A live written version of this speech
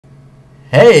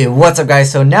Hey, what's up guys?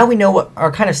 So now we know what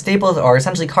our kind of staples are,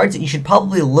 essentially cards that you should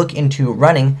probably look into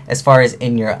running as far as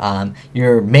in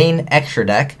your main extra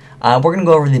deck. We're going to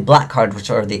go over the black cards, which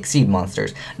are the Exceed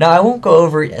monsters. Now, I won't go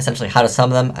over essentially how to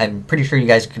summon them. I'm pretty sure you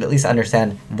guys could at least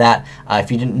understand that.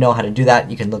 If you didn't know how to do that,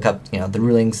 you can look up, the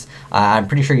rulings. I'm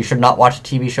pretty sure you should not watch a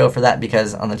TV show for that,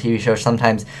 because on the TV show,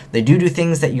 sometimes they do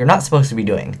things that you're not supposed to be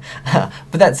doing.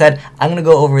 But that said, I'm going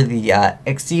to go over the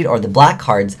Exceed or the black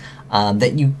cards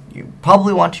that you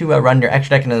probably want to run your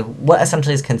extra deck in what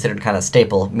essentially is considered kind of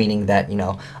staple, meaning that,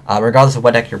 regardless of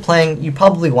what deck you're playing, you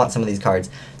probably want some of these cards.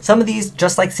 Some of these,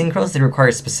 just like Synchros, they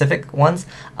require specific ones.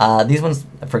 These ones,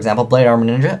 for example, Blade Armor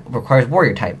Ninja requires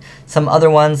Warrior type. Some other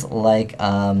ones, like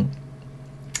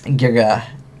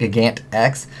Gigant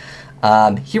X,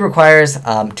 he requires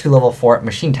 2 level 4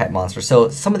 machine type monsters. So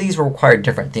some of these will require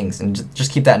different things, and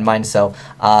just keep that in mind. So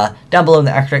down below in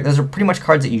the extra deck, those are pretty much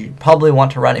cards that you probably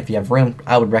want to run. If you have room,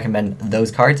 I would recommend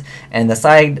those cards. And the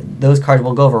side, those cards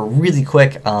we'll go over really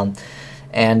quick.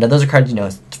 And those are cards,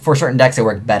 for certain decks they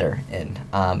work better in.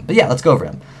 But yeah, let's go over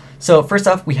them. So first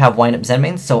off, we have Wind Up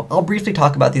Zenmaines. So I'll briefly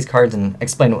talk about these cards and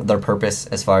explain what their purpose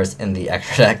as far as in the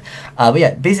extra deck. But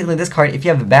yeah, basically this card, if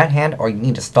you have a bad hand or you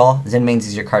need to stall, Zenmaines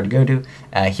is your card to go to.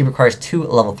 He requires 2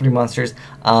 level 3 monsters.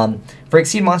 For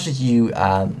Exceed monsters, you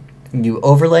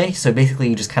overlay, so basically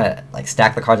you just kind of like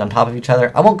stack the cards on top of each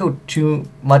other. I won't go too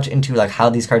much into like how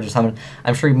these cards are summoned.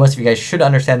 I'm sure most of you guys should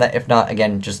understand that. If not,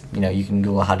 again, just you can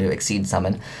Google how to Exceed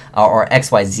summon or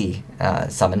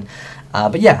XYZ summon.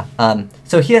 But yeah,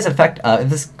 so he has an effect. If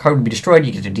this card would be destroyed,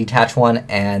 you get to detach one,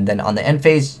 and then on the end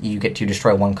phase, you get to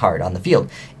destroy 1 card on the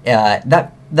field.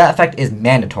 That effect is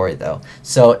mandatory though.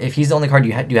 So if he's the only card,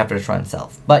 you have to destroy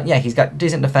himself. But yeah, he's got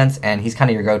decent defense, and he's kind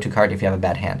of your go-to card if you have a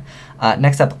bad hand.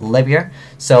 Next up, Levier.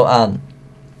 So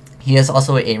he is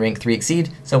also a rank 3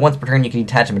 Exceed, so once per turn you can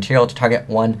detach a material to target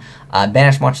 1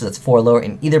 banished monster that's 4 lower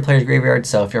in either player's graveyard.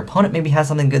 So if your opponent maybe has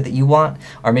something good that you want,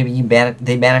 or maybe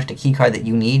they banished a key card that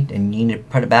you need and you need to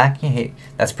put it back, hey,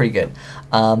 that's pretty good.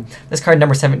 This card,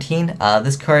 number 17,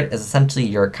 this card is essentially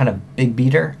your kind of big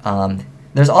beater.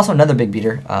 There's also another big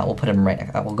beater. We'll put him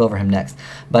we'll go over him next.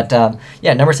 But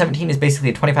yeah, number 17 is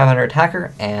basically a 2,500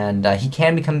 attacker, and he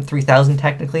can become 3,000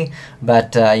 technically.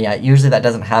 But yeah, usually that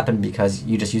doesn't happen because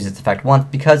you just use its effect once.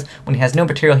 Because when he has no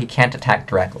material, he can't attack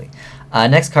directly.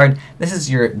 Next card, this is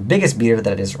your biggest beater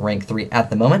that is rank 3 at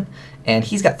the moment, and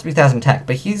he's got 3,000 tech.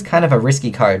 But he's kind of a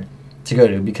risky card to go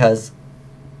to because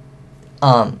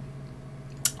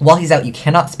while he's out, you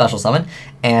cannot special summon,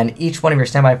 and each one of your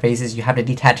standby phases you have to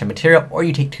detach a material or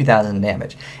you take 2,000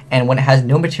 damage. And when it has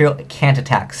no material, it can't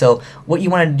attack. So what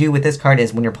you want to do with this card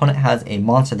is when your opponent has a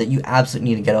monster that you absolutely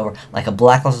need to get over, like a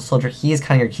Black Luster Soldier, he is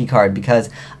kind of your key card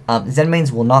because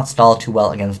Zenmaines will not stall too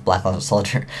well against Black Luster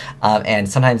Soldier. And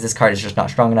sometimes this card is just not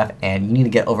strong enough, and you need to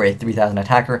get over a 3,000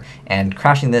 attacker, and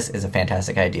crashing this is a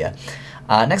fantastic idea.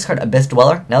 Next card, Abyss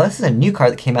Dweller. Now this is a new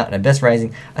card that came out in Abyss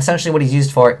Rising. Essentially what he's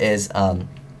used for is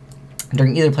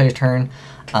during either player's turn,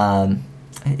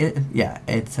 is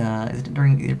it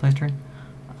during either player's turn?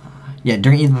 Yeah,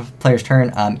 during either player's turn,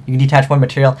 you can detach 1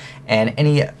 material, and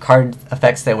any card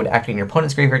effects that would activate in your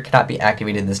opponent's graveyard cannot be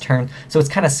activated this turn. So it's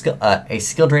kind of a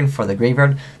skill drain for the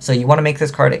graveyard. So you want to make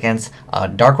this card against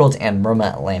Dark Worlds and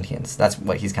Merma Atlanteans. That's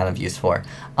what he's kind of used for.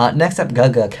 Next up,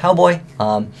 Gaga Cowboy.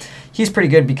 He's pretty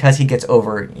good because he gets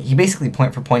over, he basically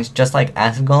point for points just like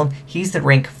Acid Golem. He's the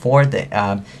rank 4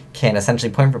 that can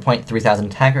essentially point for point 3,000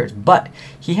 attackers, but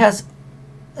he has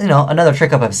another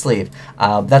trick up his sleeve.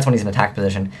 That's when he's in attack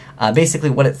position. Basically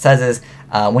what it says is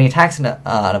when he attacks an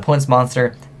opponent's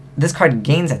monster, this card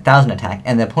gains 1,000 attack,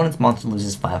 and the opponent's monster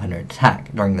loses 500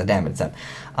 attack during the damage step.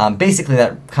 Basically,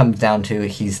 that comes down to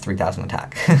he's 3,000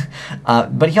 attack.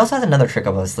 But he also has another trick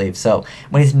up his sleeve. So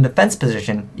when he's in defense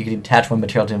position, you can detach 1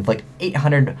 material to inflict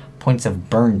 800 points of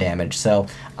burn damage. So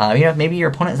maybe your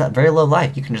opponent is at very low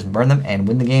life. You can just burn them and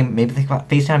win the game. Maybe think about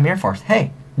face down Mirror Force.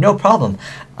 Hey, no problem.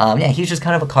 Yeah, he's just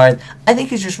kind of a card. I think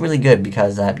he's just really good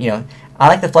because I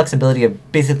like the flexibility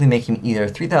of basically making him either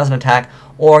 3,000 attack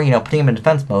or putting him in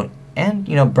defense mode and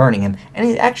burning him. And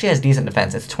he actually has decent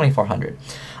defense. It's 2,400.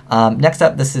 Next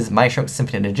up, this is Maestro's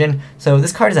Symphony of Djinn. So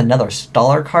this card is another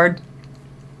staller card,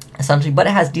 essentially, but it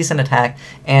has decent attack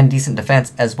and decent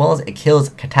defense, as well as it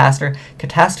kills Catastor.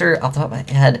 Catastor, off the top of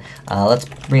my head, let's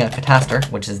bring out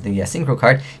Catastor, which is the Synchro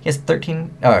card. He has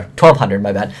 1,200,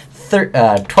 my bad.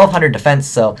 1,200 defense,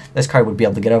 so this card would be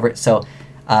able to get over it. So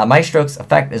Maestro's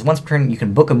effect is once per turn you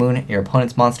can book a moon your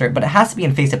opponent's monster, but it has to be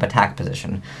in face-up attack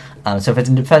position. So if it's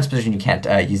in defense position, you can't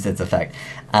use its effect.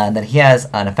 Then he has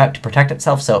an effect to protect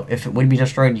itself, so if it would be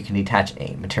destroyed, you can detach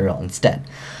a material instead.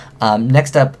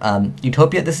 Next up,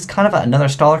 Utopia. This is kind of another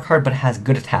staller card, but it has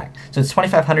good attack. So it's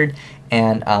 2,500,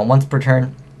 and once per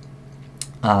turn.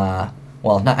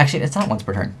 Well, not actually, it's not once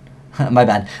per turn. My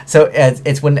bad. So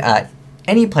it's when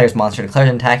any player's monster declares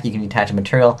an attack, you can detach a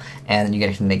material, and then you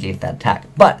get to negate that attack.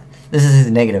 But this is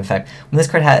his negative effect. When this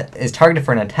card is targeted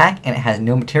for an attack and it has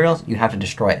no materials, you have to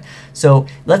destroy it. So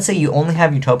let's say you only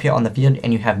have Utopia on the field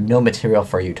and you have no material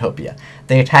for Utopia.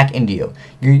 They attack into you.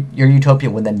 Your Utopia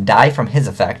would then die from his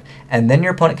effect, and then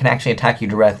your opponent can actually attack you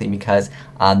directly because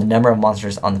the number of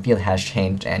monsters on the field has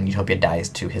changed and Utopia dies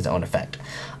to his own effect.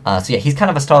 So yeah, he's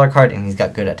kind of a staller card and he's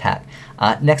got good attack.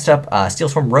 Next up,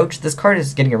 Steelswarm Roach. This card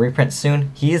is getting a reprint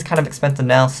soon. He is kind of expensive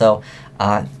now, so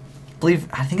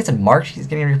I think it's in March he's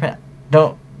getting a reprint.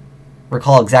 Don't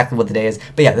recall exactly what the day is,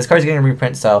 but yeah, this card is getting a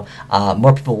reprint, so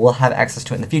more people will have access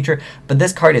to it in the future. But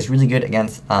this card is really good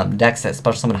against decks that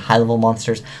special summon high-level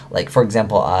monsters, like for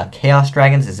example, Chaos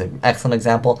Dragons is an excellent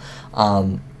example.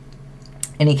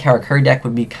 Any Karakuri deck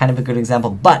would be kind of a good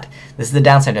example, but this is the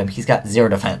downside to him. He's got 0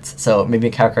 defense, so maybe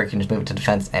a Karakuri can just move it to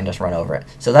defense and just run over it.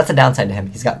 So that's a downside to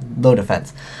him. He's got low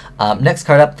defense. Next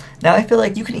card up. Now I feel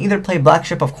like you can either play Black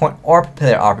Ship of Corn or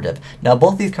Papillary Operative. Now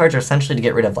both these cards are essentially to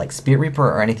get rid of like Spirit Reaper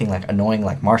or anything like annoying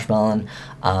like Marshmallow.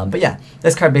 But yeah,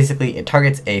 this card basically it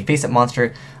targets a face-up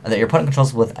monster that your opponent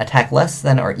controls with attack less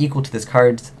than or equal to this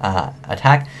card's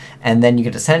attack, and then you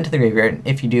get to send it to the graveyard. And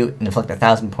if you do, inflict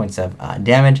 1,000 points of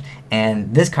damage,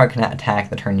 and this card cannot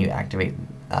attack the turn you activate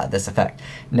this effect.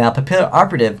 Now, Papillary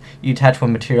Operative, you attach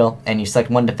one material and you select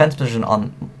one defense position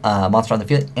on monster on the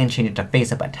field and change it to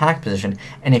face-up attack position,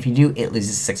 and if you do, it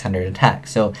loses 600 attack.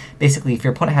 So basically, if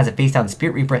your opponent has a face-down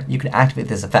Spirit Reaper, you can activate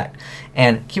this effect.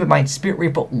 And keep in mind, Spirit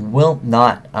Reaper will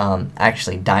not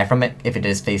actually die from it if it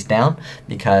is face down,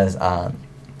 because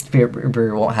Spirit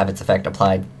Reaper won't have its effect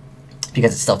applied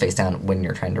because it's still face down when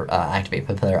you're trying to activate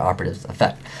Papillary Operative's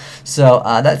effect. So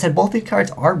that said, both these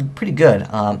cards are pretty good.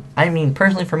 I mean,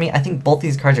 personally for me, I think both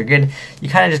these cards are good. You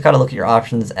kind of just got to look at your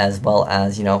options as well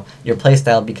as, you know, your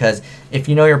playstyle, because if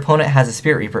you know your opponent has a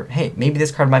Spirit Reaper, hey, maybe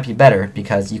this card might be better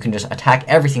because you can just attack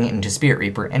everything into Spirit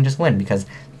Reaper and just win, because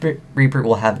Spirit Reaper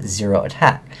will have 0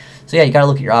 attack. So yeah, you got to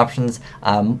look at your options.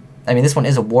 I mean, this one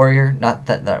is a warrior, not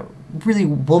that really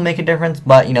will make a difference,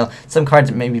 but you know, some cards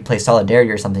that maybe play Solidarity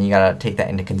or something, you gotta take that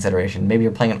into consideration. Maybe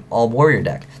you're playing an all warrior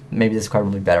deck, maybe this card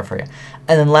will be better for you.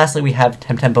 And then lastly, we have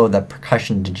Temtempo, the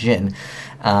Percussion Djinn.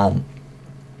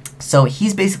 So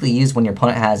he's basically used when your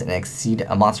opponent has an exceed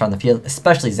a monster on the field,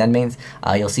 especially Zen mains.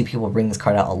 You'll see people bring this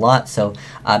card out a lot. So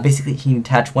basically, he can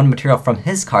attach one material from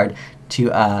his card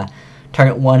to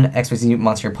target one XYZ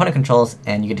monster your opponent controls,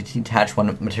 and you get to detach one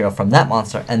material from that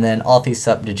monster, and then all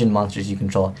face-up Djinn monsters you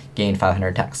control gain 500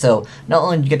 attack. So not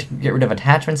only do you get to get rid of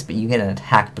attachments, but you get an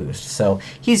attack boost. So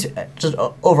he's just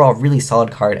overall really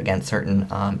solid card against certain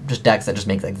just decks that just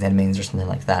make like Zen mains or something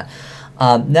like that.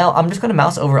 Now, I'm just going to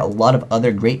mouse over a lot of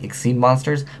other great Exceed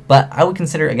monsters, but I would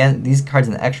consider, again, these cards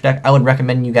in the extra deck. I would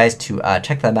recommend you guys to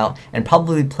check them out and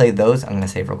probably play those. I'm going to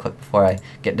save real quick before I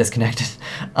get disconnected.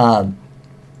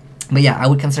 But yeah, I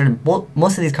would consider,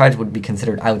 most of these cards would be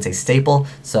considered, I would say, staple.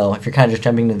 So if you're kind of just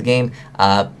jumping into the game,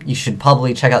 you should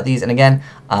probably check out these. And again,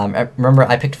 remember,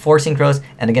 I picked 4 Synchros.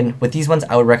 And again, with these ones,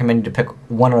 I would recommend you to pick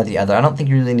one or the other. I don't think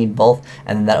you really need both.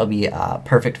 And then that will be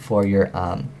perfect for your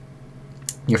 4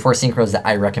 Synchros that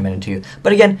I recommended to you.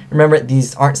 But again, remember,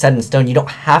 these aren't set in stone. You don't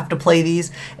have to play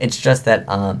these. It's just that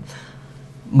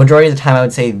majority of the time, I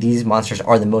would say these monsters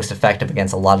are the most effective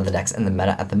against a lot of the decks in the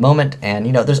meta at the moment. And,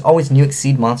 you know, there's always new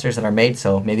Exceed monsters that are made,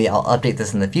 so maybe I'll update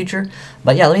this in the future.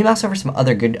 But yeah, let me mouse over some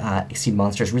other good Exceed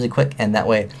monsters really quick, and that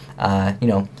way, you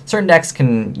know, certain decks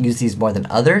can use these more than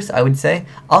others, I would say.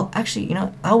 I'll actually, you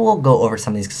know, I will go over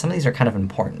some of these, because some of these are kind of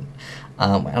important.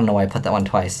 I don't know why I put that one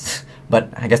twice, but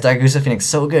I guess Diagusa Phoenix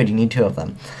so good, you need 2 of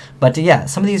them. But yeah,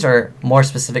 some of these are more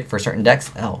specific for certain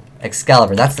decks. Oh,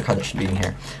 Excalibur, that's the card that should be in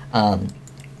here.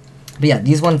 But yeah,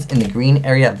 these ones in the green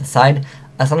area of the side,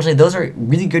 essentially those are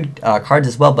really good cards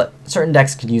as well, but certain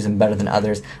decks could use them better than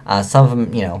others. Some of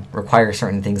them, you know, require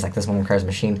certain things, like this one requires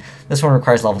Machine. This one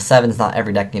requires level 7s. Not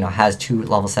every deck, you know, has 2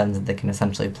 level 7s that they can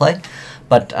essentially play.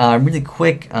 But really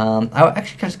quick, I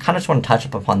actually kind of just want to touch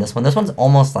up upon this one. This one's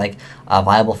almost like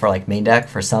viable for like main deck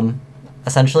for some,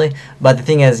 essentially. But the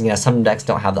thing is, you know, some decks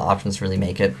don't have the options to really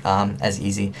make it as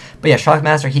easy. But yeah,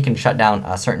 Shockmaster, he can shut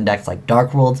down certain decks like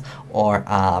Dark Worlds or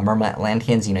Murmur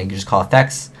Atlanteans. You know, you can just call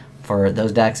effects for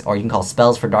those decks, or you can call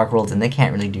spells for Dark Worlds, and they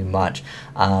can't really do much.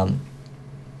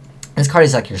 This card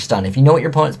is like your stun. If you know what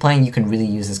your opponent's playing, you can really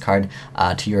use this card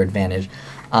to your advantage.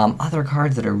 Other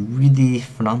cards that are really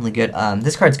phenomenally good.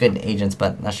 This card's good in Agents,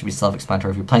 but that should be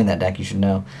self-explanatory. If you're playing that deck, you should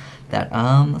know that.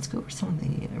 Let's go over some of the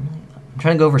really I'm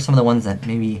trying to go over some of the ones that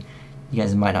maybe you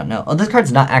guys might not know. Oh, this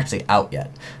card's not actually out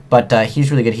yet, but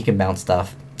he's really good. He can bounce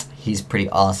stuff. He's pretty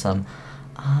awesome.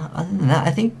 Other than that,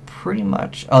 I think pretty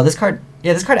much... Oh, this card...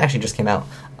 Yeah, this card actually just came out.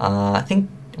 I think...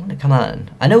 When did it come out?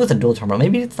 I know it was a dual terminal.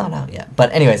 Maybe it's not out yet.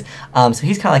 But anyways, so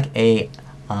he's kind of like a...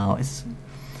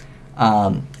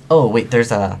 oh, wait,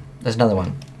 there's another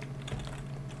one.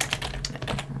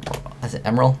 Is it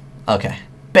Emerald? Okay.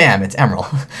 Bam, it's Emerald.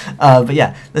 But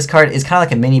yeah, this card is kind of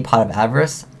like a mini Pot of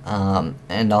Avarice.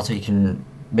 And also you can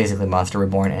basically Monster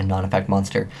Reborn and non-effect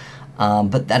monster.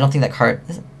 But I don't think that card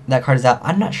is out.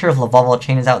 I'm not sure if Lavalval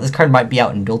Chain is out. This card might be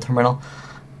out in dual terminal.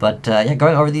 But yeah,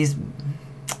 going over these,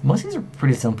 most of these are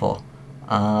pretty simple.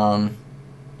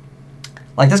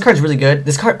 Like this card's really good.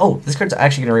 This card's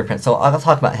actually gonna reprint, so I'll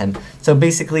talk about him. So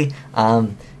basically,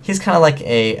 he's kind of like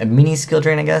a mini skill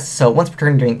drain, I guess. So once per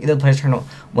turn during either player's turn,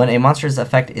 when a monster's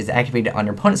effect is activated on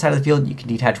your opponent's side of the field, you can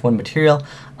detach one material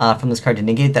from this card to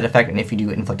negate that effect, and if you do,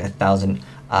 inflict 1,000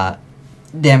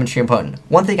 damage to your opponent.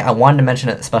 One thing I wanted to mention,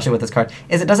 especially with this card,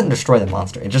 is it doesn't destroy the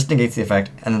monster. It just negates the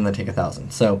effect, and then they take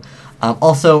 1,000. So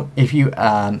also, if you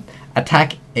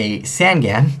attack a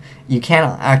Sangan, you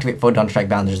cannot activate Photon Strike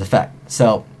Bouncer's effect.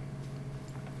 So,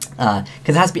 because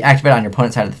it has to be activated on your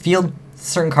opponent's side of the field,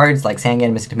 certain cards like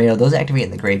Sangan, Mystic Tomato, those activate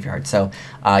in the graveyard. So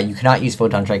you cannot use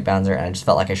Photon Strike Bouncer, and I just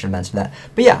felt like I should mention that.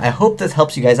 But yeah, I hope this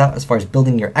helps you guys out as far as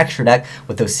building your extra deck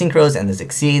with those Synchros and those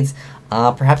Exceeds,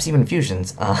 perhaps even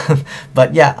Fusions.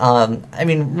 But yeah, I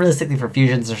mean, realistically for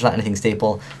Fusions, there's not anything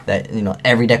staple that,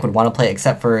 every deck would want to play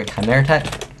except for Chimera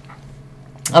Tech.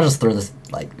 I'll just throw this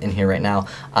in here right now,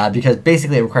 because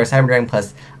basically it requires Cyber Dragon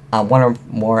plus one or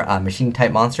more machine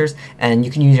type monsters, and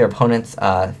you can use your opponent's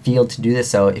field to do this.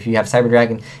 So if you have Cyber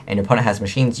Dragon and your opponent has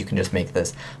machines, you can just make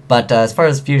this. But as far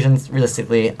as fusions,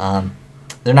 realistically,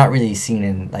 they're not really seen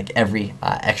in every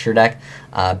extra deck.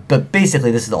 But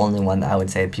basically, this is the only one that I would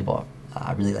say people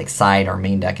really side or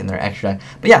main deck in their extra deck.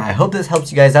 But yeah, I hope this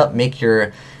helps you guys out.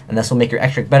 And this will make your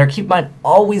extra deck better. Keep in mind,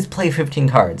 always play 15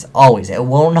 cards. Always. It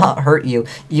will not hurt you,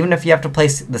 even if you have to play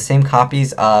the same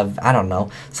copies of, I don't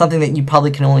know, something that you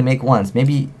probably can only make once.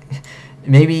 Maybe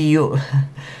you...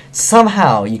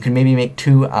 Somehow, you can maybe make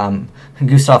 2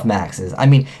 Gustav Maxes. I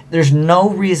mean, there's no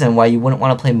reason why you wouldn't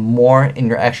want to play more in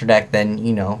your extra deck than,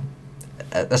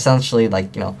 essentially,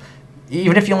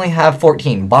 even if you only have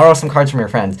 14, borrow some cards from your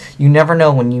friends. You never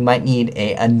know when you might need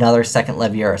another second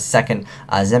Levy or a second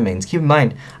Zembings. Keep in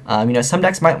mind, some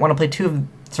decks might want to play 2 of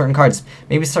certain cards.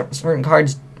 Maybe certain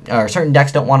cards or certain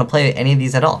decks don't want to play any of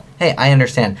these at all. Hey, I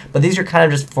understand. But these are kind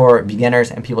of just for beginners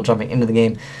and people jumping into the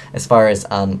game as far as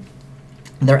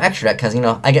their extra deck. Because,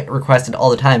 I get requested all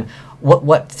the time,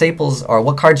 what staples or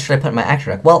what cards should I put in my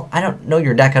extra deck? Well, I don't know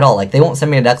your deck at all. They won't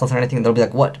send me a deck list or anything. They'll be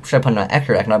like, what should I put in my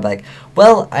extra deck? And I'll be like,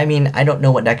 well, I mean, I don't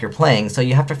know what deck you're playing, so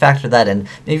you have to factor that in.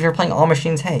 Maybe if you're playing all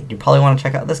machines, hey, you probably want to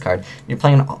check out this card. If you're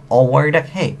playing an all warrior deck,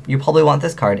 hey, you probably want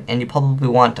this card, and you probably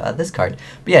want this card.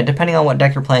 But yeah, depending on what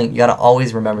deck you're playing, you gotta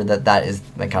always remember that is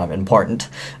kind of important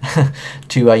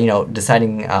to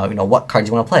deciding what cards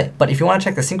you want to play. But if you want to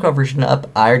check the Synchro version up,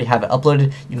 I already have it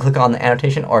uploaded. You can click on the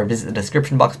annotation or visit the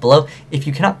description box below. If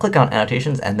you cannot click on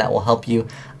annotations, and that will help you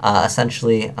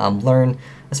essentially learn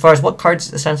as far as what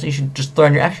cards essentially you should just throw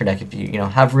in your extra deck if you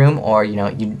have room, or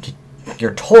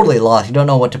you're totally lost, you don't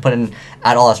know what to put in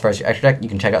at all as far as your extra deck. You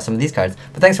can check out some of these cards.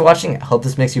 But thanks for watching. I hope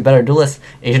this makes you a better duelist.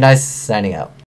 Asian Eyes signing out.